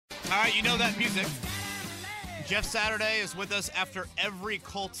All right, you know that music. Jeff Saturday is with us after every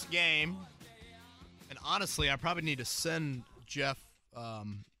Colts game. And honestly, I probably need to send Jeff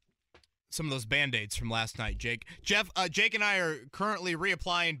some of those Band-Aids from last night, Jake. Jeff, Jake and I are currently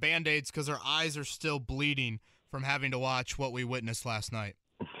reapplying Band-Aids because our eyes are still bleeding from having to watch what we witnessed last night.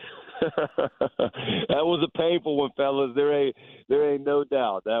 That was a painful one, fellas. There ain't no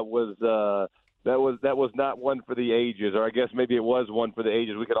doubt. That was not one for the ages, or I guess maybe it was one for the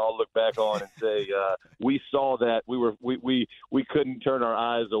ages. We could all look back on and say we saw that. We couldn't turn our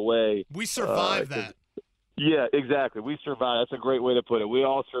eyes away. We survived that. Yeah, exactly. We survived. That's a great way to put it. We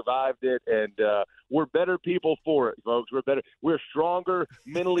all survived it, and we're better people for it, folks. We're better. We're stronger,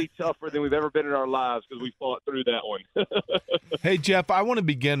 mentally tougher than we've ever been in our lives because we fought through that one. Hey, Jeff, I want to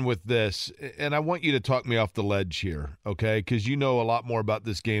begin with this, and I want you to talk me off the ledge here, okay? Because you know a lot more about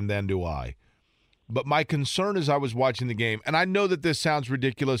this game than do I. But my concern as I was watching the game, and I know that this sounds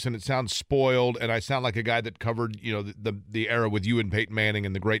ridiculous and it sounds spoiled, and I sound like a guy that covered, the era with you and Peyton Manning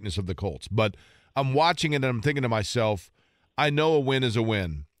and the greatness of the Colts. But I'm watching it and I'm thinking to myself, I know a win is a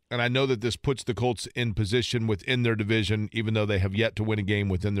win. And I know that this puts the Colts in position within their division, even though they have yet to win a game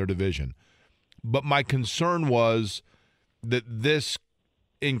within their division. But my concern was that this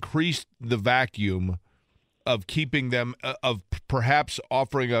increased the vacuum of keeping them, of perhaps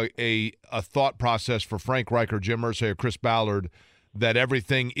offering a thought process for Frank Reich or Jim Irsay or Chris Ballard that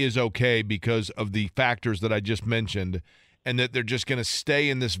everything is okay because of the factors that I just mentioned, and that they're just going to stay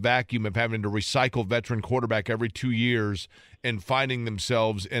in this vacuum of having to recycle veteran quarterback every 2 years and finding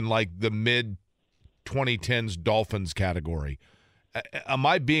themselves in like the mid-2010s Dolphins category. Am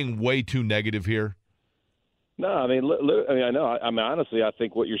I being way too negative here? No, I mean, I know. I mean, honestly, I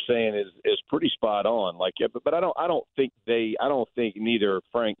think what you're saying is pretty spot on. Like, yeah, but I don't think neither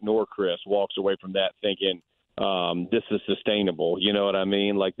Frank nor Chris walks away from that thinking this is sustainable. You know what I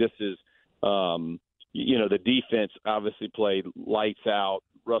mean? Like, this is, the defense obviously played lights out.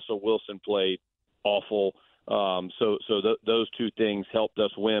 Russell Wilson played awful. Those two things helped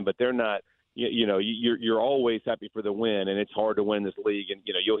us win, but they're not. You're always happy for the win, and it's hard to win this league. And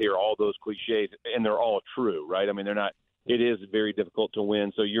you'll hear all those cliches, and they're all true, right? I mean, they're not. It is very difficult to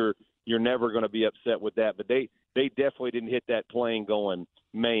win, so you're never going to be upset with that. But they definitely didn't hit that plane going,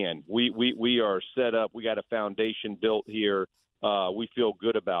 man, we are set up. We got a foundation built here. We feel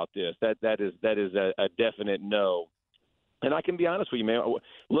good about this. That is a definite no. And I can be honest with you, man.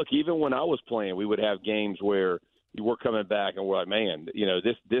 Look, even when I was playing, we would have games where we're coming back and we're like, man,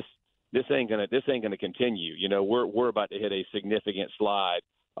 this ain't gonna continue. We're about to hit a significant slide.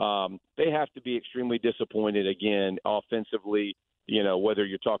 They have to be extremely disappointed again offensively. Whether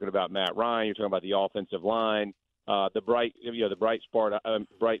you're talking about Matt Ryan, you're talking about the offensive line. The bright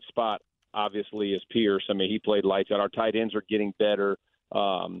spot obviously is Pierce. I mean, he played lights out. Our tight ends are getting better,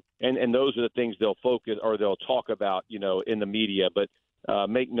 and those are the things they'll focus or they'll talk about, in the media. But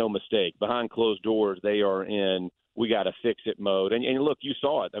make no mistake, behind closed doors, they are in we got to fix it mode. And look, you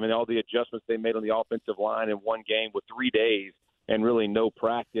saw it. I mean, all the adjustments they made on the offensive line in one game with 3 days and really no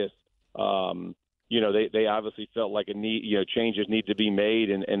practice. They obviously felt like changes need to be made,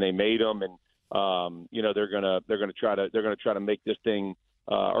 and they made them. And they're gonna try to make this thing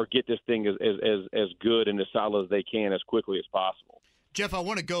or get this thing as good and as solid as they can as quickly as possible. Jeff, I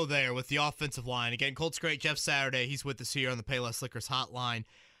want to go there with the offensive line again. Colts great Jeff Saturday. He's with us here on the Payless Liquors hotline.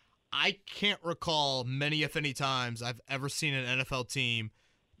 I can't recall many, if any, times I've ever seen an NFL team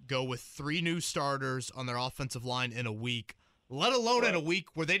go with 3 new starters on their offensive line in a week, let alone in a week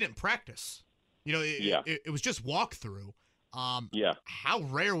where they didn't practice. It was just walkthrough. How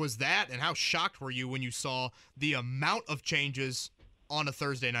rare was that, and how shocked were you when you saw the amount of changes on a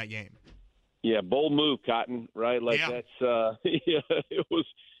Thursday night game? Yeah, bold move, Cotton, right? That's it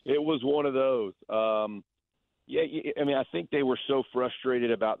was one of those. I mean, I think they were so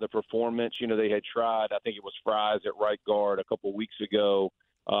frustrated about the performance. They had tried, I think it was Fries at right guard a couple of weeks ago.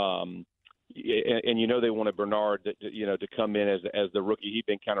 And they wanted Bernard to come in as the rookie. He'd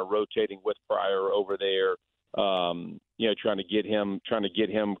been kind of rotating with Pryor over there, trying to get him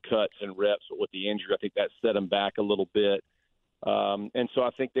cuts and reps with the injury. I think that set him back a little bit. And so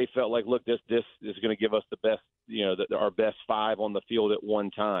I think they felt like, look, this is going to give us the best, our best 5 on the field at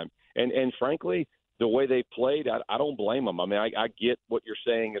one time. And frankly, the way they played, I don't blame them. I mean, I get what you're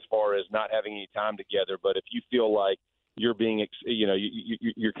saying as far as not having any time together, but if you feel like you're being,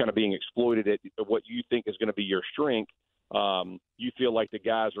 you're kind of being exploited at what you think is going to be your strength, you feel like the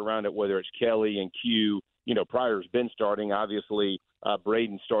guys around it, whether it's Kelly and Q, Pryor's been starting, obviously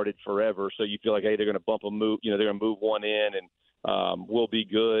Braden started forever, so you feel like, hey, they're going to bump a move, they're going to move one in and we'll be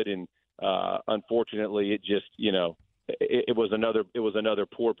good. And unfortunately, it just, it was another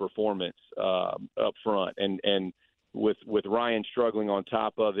poor performance up front, and with Ryan struggling on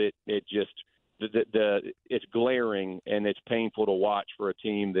top of it, it just it's glaring and it's painful to watch for a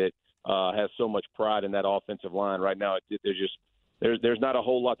team that has so much pride in that offensive line right now. There's not a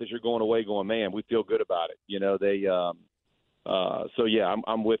whole lot that you're going away going, man, we feel good about it. So yeah,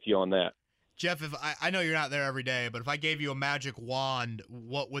 I'm with you on that. Jeff, if I know you're not there every day, but if I gave you a magic wand,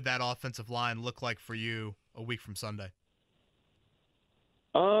 what would that offensive line look like for you a week from Sunday?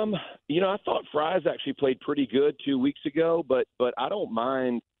 I thought Fry's actually played pretty good 2 weeks ago, but I don't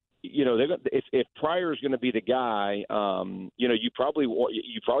mind. If Pryor's going to be the guy, you probably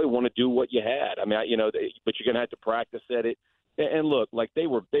want to do what you had. I mean, but you're going to have to practice at it. And look, like they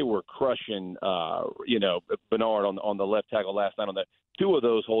were crushing, Bernard on the left tackle last night on that. Two of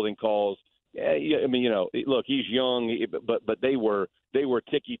those holding calls. Yeah, I mean, look, he's young, but they were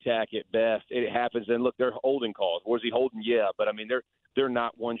ticky tack at best. It happens, and look, they're holding calls. Was he holding? Yeah, but I mean, they're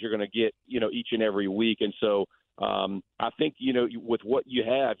not ones you're going to get, each and every week. And so I think, with what you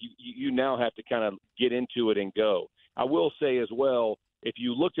have, you now have to kind of get into it and go. I will say as well, if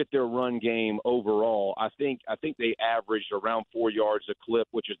you looked at their run game overall, I think they averaged around 4 yards a clip,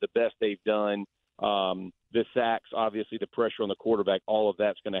 which is the best they've done. The sacks, obviously, the pressure on the quarterback, all of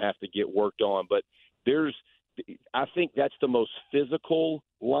that's going to have to get worked on. But I think that's the most physical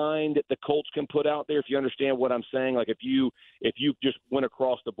line that the Colts can put out there. If you understand what I'm saying, like if you just went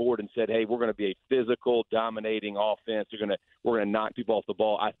across the board and said, "Hey, we're going to be a physical, dominating offense. We're going to knock people off the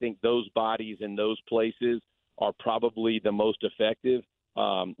ball." I think those bodies in those places are probably the most effective.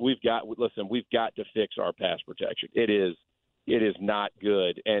 We've got to fix our pass protection. It is not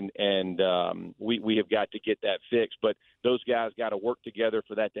good, and we have got to get that fixed. But those guys got to work together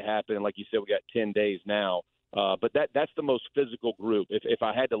for that to happen. And like you said, we got 10 days now. But that's the most physical group. If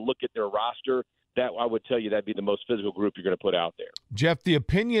I had to look at their roster, that I would tell you that'd be the most physical group you're going to put out there. Jeff, the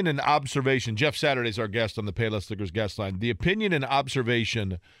opinion and observation. Jeff Saturday's our guest on the Payless Liquors guest line. The opinion and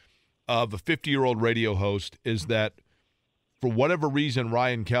observation of a 50-year-old radio host is that for whatever reason,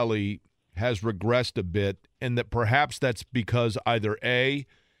 Ryan Kelly has regressed a bit, and that perhaps that's because either A,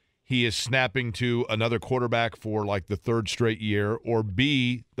 he is snapping to another quarterback for like the third straight year, or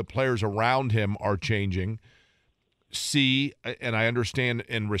B, the players around him are changing. C, and I understand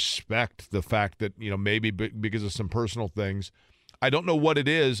and respect the fact that, maybe because of some personal things, I don't know what it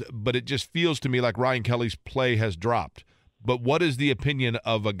is, but it just feels to me like Ryan Kelly's play has dropped. But what is the opinion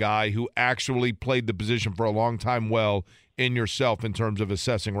of a guy who actually played the position for a long time well in yourself in terms of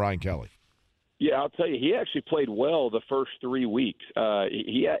assessing Ryan Kelly? Yeah, I'll tell you, he actually played well the first 3 weeks.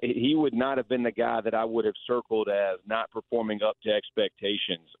 He would not have been the guy that I would have circled as not performing up to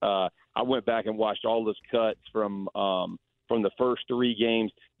expectations. I went back and watched all his cuts from the first 3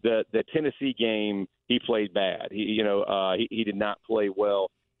 games. The Tennessee game, he played bad. He did not play well.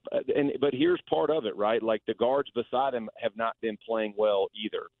 But here's part of it, right? Like the guards beside him have not been playing well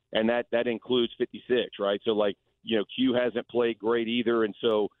either, and that includes 56, right? So Q hasn't played great either, and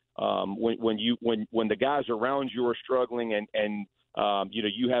so. When the guys around you are struggling and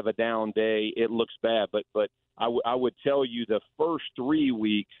you have a down day, it looks bad. But I would tell you the first 3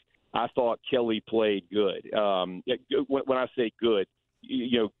 weeks, I thought Kelly played good. When I say good,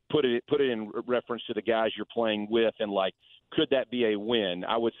 put it in reference to the guys you're playing with, and could that be a win?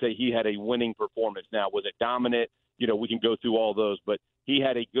 I would say he had a winning performance. Now, was it dominant? We can go through all those, but he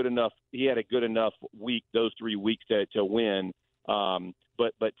had a good enough week, those 3 weeks to win.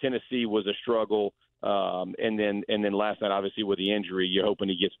 But Tennessee was a struggle, and then last night, obviously with the injury, you're hoping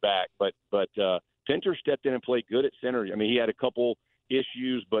he gets back. But Pinter stepped in and played good at center. I mean, he had a couple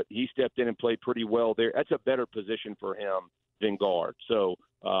issues, but he stepped in and played pretty well there. That's a better position for him than guard. So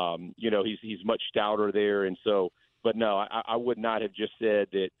he's much stouter there, and so. But no, I would not have just said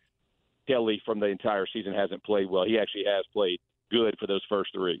that Kelly from the entire season hasn't played well. He actually has played good for those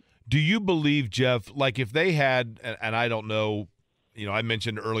first 3. Do you believe, Jeff, like if they had, and I don't know, I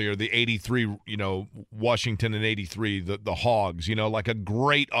mentioned earlier the 83, Washington and 83, the Hogs, like a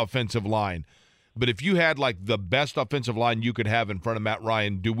great offensive line. But if you had like the best offensive line you could have in front of Matt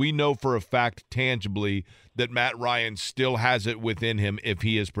Ryan, do we know for a fact tangibly that Matt Ryan still has it within him if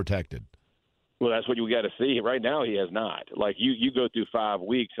he is protected? Well, that's what you got to see. Right now, he has not. Like you go through 5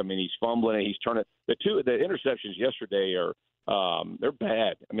 weeks. I mean, he's fumbling and he's turning. The interceptions yesterday are they're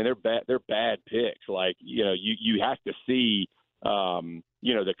bad. I mean, they're bad picks. Like you have to see.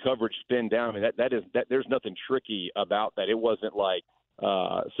 The coverage spin down. I mean, that there's nothing tricky about that. It wasn't like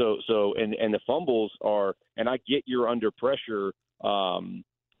and the fumbles are. And I get you're under pressure,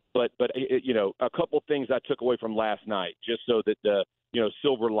 but a couple things I took away from last night, just so that the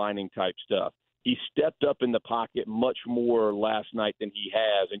silver lining type stuff. he stepped up in the pocket much more last night than he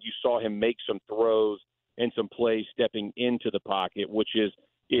has, and you saw him make some throws and some plays stepping into the pocket, which is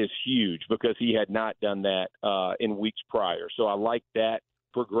huge because he had not done that in weeks prior. So I like that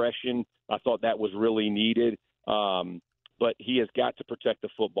progression. I thought that was really needed. But he has got to protect the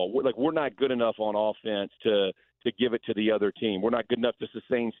football. We're not good enough on offense to give it to the other team. We're not good enough to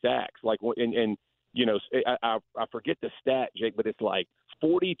sustain sacks. And you know, I forget the stat, Jake, but it's like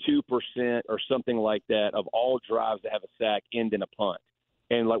 42% or something like that of all drives that have a sack end in a punt.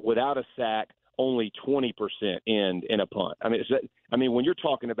 And like without a sack, only 20% end in a punt. I mean, when you're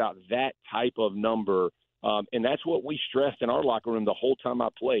talking about that type of number, and that's what we stressed in our locker room the whole time I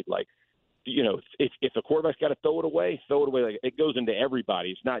played. Like, you know, if the quarterback's got to throw it away. Like, it goes into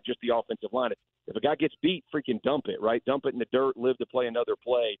everybody. It's not just the offensive line. If a guy gets beat, freaking dump it, right? Dump it in the dirt, live to play another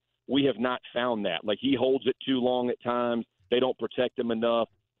play. We have not found that. Like, he holds it too long at times. They don't protect him enough.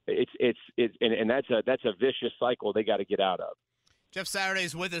 And that's a vicious cycle they got to get out of. Jeff Saturday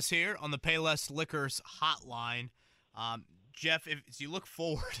is with us here on the Payless Liquors hotline. Jeff, as you look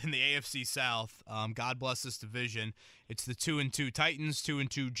forward in the AFC South, God bless this division. It's the 2-2 Titans,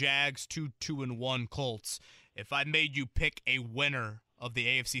 2-2 Jags, 2-1 Colts. If I made you pick a winner of the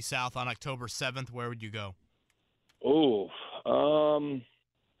AFC South on October 7th, where would you go? Oh,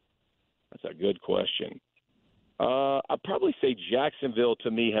 that's a good question. I'd probably say Jacksonville to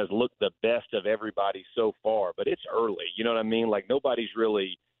me has looked the best of everybody so far, but it's early. You know what I mean? Like nobody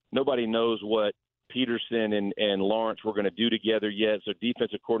knows what Peterson and Lawrence were going to do together yet. So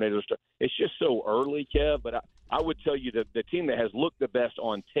defensive coordinators, it's just so early, Kev. But I would tell you that the team that has looked the best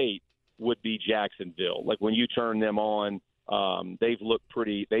on tape would be Jacksonville. Like when you turn them on, they've looked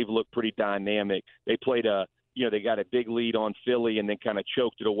pretty dynamic. They played they got a big lead on Philly and then kind of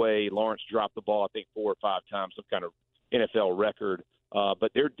choked it away. Lawrence dropped the ball, I think, 4 or 5 times, some kind of NFL record.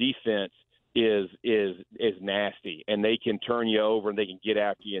 But their defense is nasty, and they can turn you over and they can get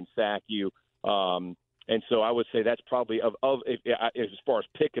after you and sack you. And so I would say that's probably as far as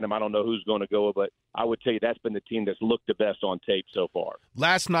picking them, I don't know who's going to go, but I would tell you that's been the team that's looked the best on tape so far.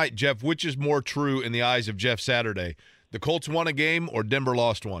 Last night, Jeff, which is more true in the eyes of Jeff Saturday? The Colts won a game or Denver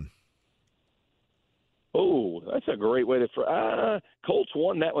lost one? Oh, that's a great way to. Colts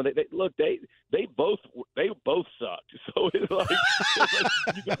won that one. They both sucked. So it's like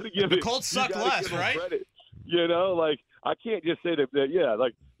you got to give the Colts suck less, right? Credit. You know, like I can't just say that. Yeah,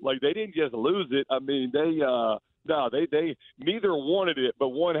 like they didn't just lose it. I mean, they neither wanted it, but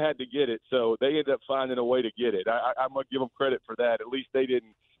one had to get it. So they ended up finding a way to get it. I'm gonna give them credit for that. At least they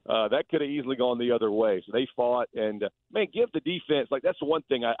didn't. That could have easily gone the other way. So they fought, and man, give the defense. Like that's the one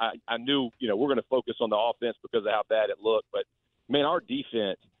thing I knew. You know, we're going to focus on the offense because of how bad it looked. But man, our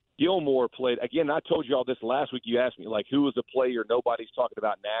defense. Gilmore played again. I told you all this last week. You asked me like who was a player nobody's talking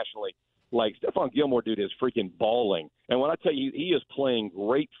about nationally. Like Stephon Gilmore, dude, is freaking balling. And when I tell you, he is playing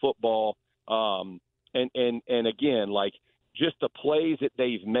great football. And again, like just the plays that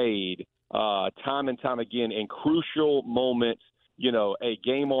they've made time and time again in crucial moments. You know, a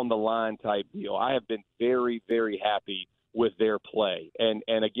game on the line type deal. I have been very, very happy with their play.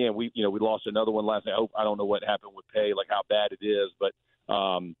 And again, we lost another one last night. I don't know what happened with Pay, like how bad it is, but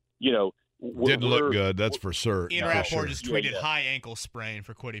didn't look good. That's for certain. Ian Rappaport just tweeted high ankle sprain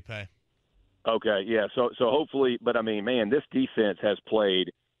for Kwity Paye. Okay, yeah. So hopefully, but I mean, man, this defense has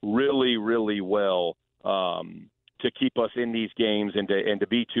played really, really well to keep us in these games and to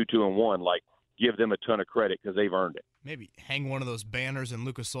be 2-1. Like, give them a ton of credit because they've earned it. Maybe hang one of those banners in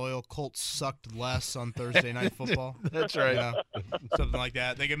Lucas Oil. Colts sucked less on Thursday Night Football. That's right. Something like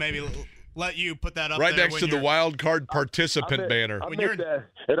that. They could maybe let you put that up right there next to the wild card participant banner. I meant that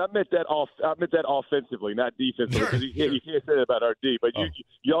offensively, not defensively. Sure, you can't say that about our D, but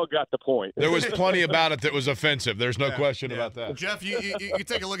y'all got the point. There was plenty about it that was offensive. There's no question about that. Jeff, you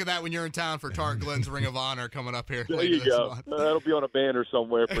take a look at that when you're in town for Tart Glenn's Ring of Honor coming up here. There you go. That'll be on a banner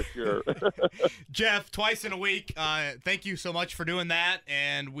somewhere for sure. Jeff, twice in a week. Thank you so much for doing that,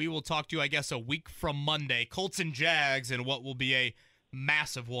 and we will talk to you, I guess, a week from Monday. Colts and Jags, and what will be a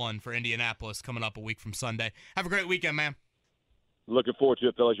massive one for Indianapolis coming up a week from Sunday. Have a great weekend, man. Looking forward to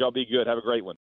it, fellas. Y'all be good. Have a great one.